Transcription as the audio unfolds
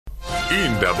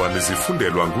Indaba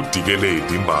nizifundelwa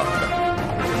nguDikeledi Mbala.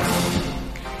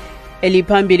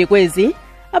 Eliphambili kwezi,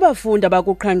 abafundi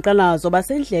abakuqhankqalazo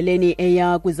basendleleni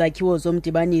eya kwizakhiwo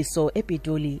zomdibaniso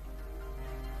ePitoli.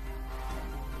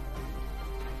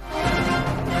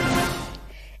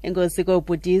 Enkosi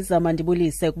kobhutiza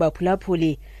mandibulise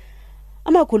kubaphulaphuli.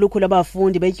 Amakhulu-khulu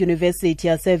abafundi bedyunivesity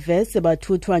yase Wits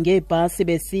bathuthwa ngeebhasi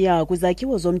besiya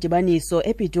kwizakhiwo zomdibaniso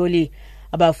ePitoli.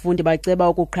 Abafundi baceba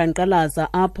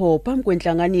ukuqhankqalaza apho phambi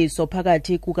kwentlanganiso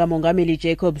phakathi kukamongameli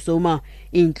Jacob Zuma,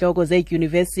 iintloko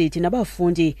zedyunivesity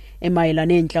nabafundi emayela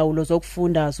neentlawulo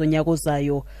zokufunda zonyaka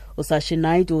ozayo.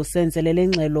 Usashinaidu usenzelele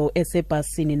ngxelo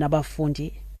esebhasini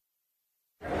nabafundi.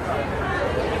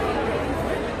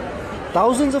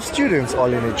 Thousands of students,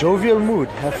 all in a jovial mood,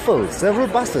 have filled several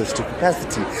buses to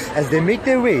capacity as they make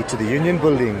their way to the union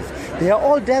buildings. They are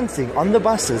all dancing on the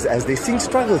buses as they sing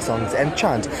struggle songs and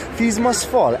chant, "Fees must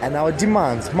fall and our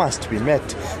demands must be met."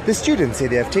 The students say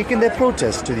they have taken their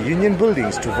protest to the union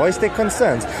buildings to voice their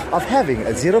concerns of having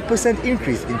a 0%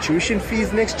 increase in tuition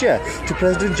fees next year to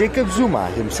President Jacob Zuma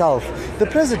himself. The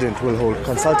president will hold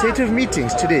consultative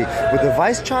meetings today with the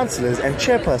vice-chancellors and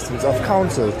chairpersons of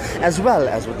councils, as well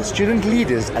as with the student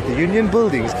leaders at the union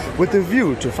buildings, with a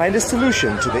view to find a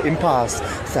solution to the impasse.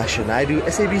 Sasha Naidu,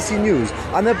 SABC News,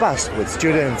 on a bus with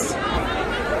students.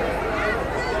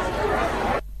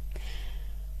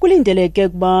 Kulindeleke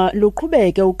kuba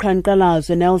luqhubeke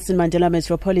uqhankqalazo Nelson Mandela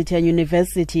Metropolitan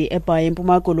University eBhayi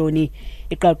eMpuma Koloni.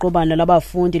 Iqaqobana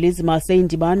labafundi lizimase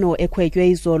indibano ekhwetywe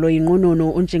izolo yinqununu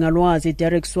unjingalwazi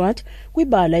Derek Swart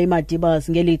kwibala eMadibas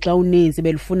ngelixa uninzi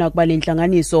belifuna kuba le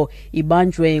ntlanganiso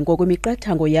ibanjwe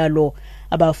ngokwemiqathango yalo.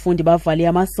 Abafundi bavale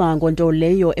amasango nto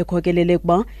leyo ekhokelele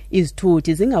kuba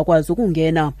izithuthi zingakwazi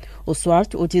ukungena.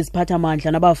 uSwart uthi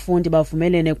iziphathamandla nabafundi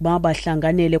bavumelene kuba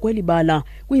bahlanganele kweli bala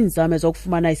kwiinzame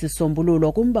zokufumana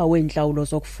isisombululo kumba weentlawulo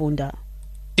zokufunda.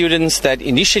 Students that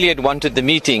initially had wanted the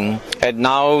meeting had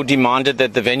now demanded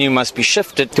that the venue must be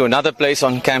shifted to another place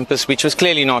on campus, which was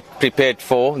clearly not prepared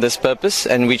for this purpose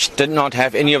and which did not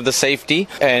have any of the safety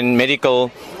and medical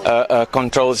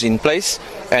controls in place.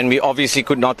 And we obviously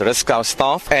could not risk our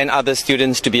staff and other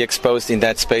students to be exposed in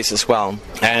that space as well.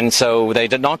 And so they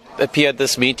did not appear at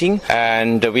this meeting,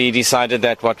 and we decided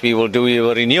that what we will do, we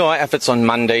will renew our efforts on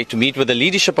Monday to meet with the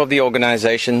leadership of the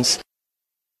organizations.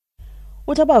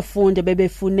 Uthi abafundi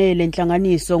bebefunele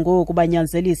intlanganiso ngoku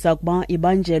banyanzelisa kuba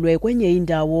ibanjelwe kwenye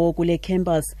indawo kule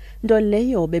campus, nto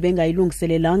leyo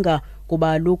bebengayilungiselelanga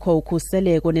kuba lukho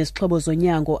ukhuseleko nezixhobo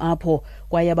zonyango apho,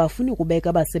 kwaye abafuni kubeka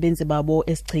abasebenzi babo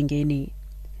esichengeni.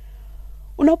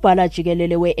 Unobhala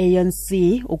jikelele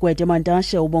we-ANC uGwede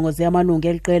Mantashe ubongoze amalungu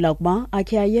eliqela kuba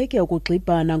akhe ayeke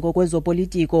ukugxibhana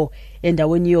ngokwezopolitiko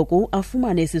endaweni yoku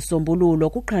afumane isisombululo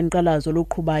kuqhankqalazo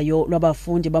luqhubayo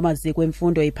lwabafundi bamaziko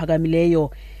emfundo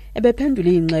ephakamileyo. Ebephendula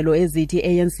iingxelo ezithi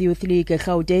ANC Youth League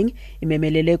eGauteng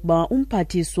imemelele kuba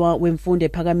umphathiswa wemfundo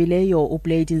ephakamileyo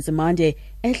uBlade Nzimande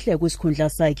ehle kwisikhundla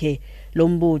sakhe. Lo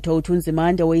mbutho uthi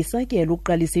uNzimande woyisakela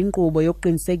ukuqalisa inkqubo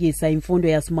yokuqinisekisa imfundo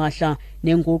yasimahla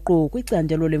nenguqu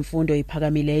kwicandelo lemfundo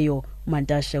ephakamileyo.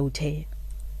 Mantashe uthe,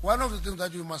 one of the things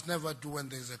that you must never do when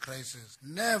there is a crisis,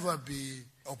 never be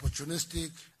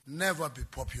opportunistic, never be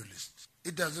populist.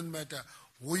 It doesn't matter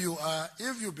who you are.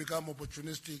 If you become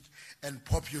opportunistic and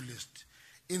populist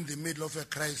in the middle of a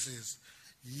crisis,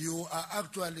 you are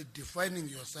actually defining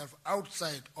yourself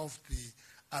outside of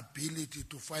the ability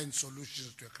to find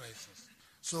solutions to a crisis.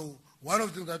 So one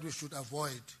of the things that we should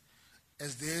avoid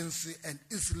as the ANC and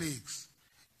its leagues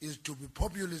is to be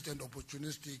populist and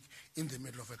opportunistic in the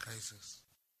middle of a crisis.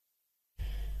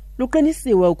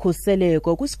 Luqinisiwe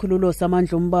ukhuseleko kwisikhululo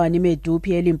samandla ombane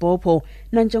iMedupi eLimpopo,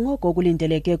 nanjengoko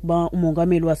kulindeleke kuba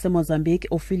umongameli waseMozambique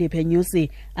uPhilip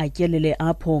Nyusi atyelele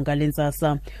apho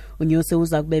ngalentsasa. uNyusi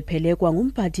uza kubephelekwa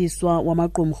ngumphathiswa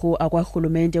wamaqumrhu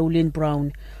akwarhulumente uLynn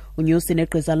Brown. uNyusi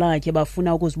negqiza lakhe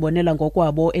bafuna ukuzibonela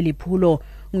ngokwabo eliphulo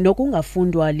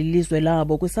nokungafundwa lilizwe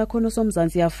labo kwisakhono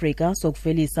soMzantsi Afrika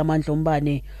sokuvelisa amandla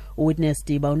ombane. uWitness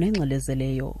Diba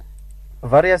unengxelezeleyo.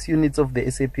 Various units of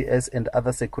the SAPS and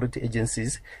other security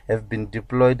agencies have been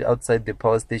deployed outside the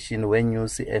power station where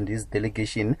Nyusi and his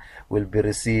delegation will be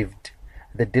received.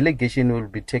 The delegation will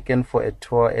be taken for a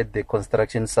tour at the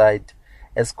construction site.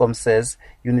 Eskom says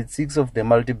Unit 6 of the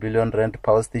multi-billion rand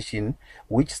power station,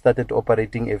 which started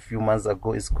operating a few months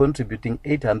ago, is contributing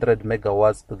 800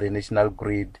 megawatts to the national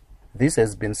grid. This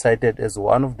has been cited as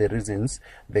one of the reasons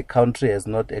the country has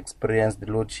not experienced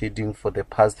load shedding for the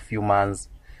past few months.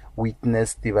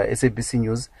 Witness Diva, SABC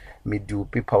News,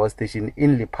 Medupi Power Station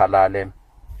in Liphalale.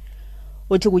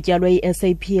 uthi kutyalwe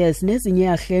i-SAPS nezinye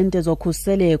arhente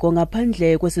zokhuseleko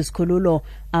ngaphandle kwesisikhululo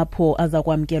apho aza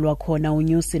kwamkelwa khona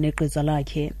unyusi negqiza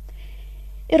lakhe.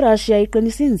 iRussia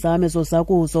iqinisa iinzame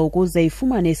zozakuzo ukuze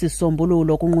ifumane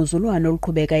isisombululo kungquzulwano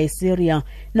oluqhubeka eSyria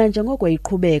nanjengoko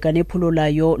iqhubeka nephulo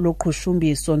layo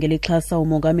loqhushumbiso ngelixhasa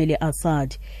umongameli Assad.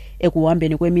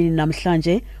 Ekuhambeni kwemini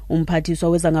namhlanje, umphathiswa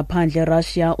wezangaphandle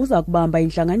eRussia uza kubamba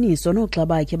intlanganiso noogxa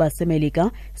bakhe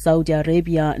baseMelika, Saudi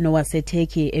Arabia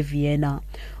nowaseTurkey eVienna.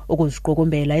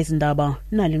 Ukuziqukumbela izindaba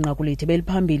nalinqaku lethu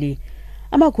beliphambili.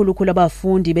 Amakhulu-khulu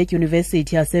abafundi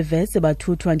bedyunivesity yase Wits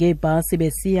bathuthwa ngeebhasi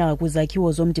besiya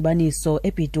kwizakhiwo zomdibaniso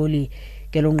ePitoli.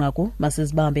 Ngelo nqaku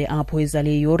masizibambe apho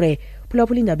izale yure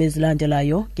phulaphula iindaba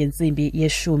ezilandelayo ngentsimbi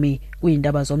ye-10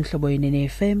 kwiindaba zomhlobo yenene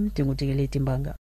FM. Ndingudikeleti Mbanga.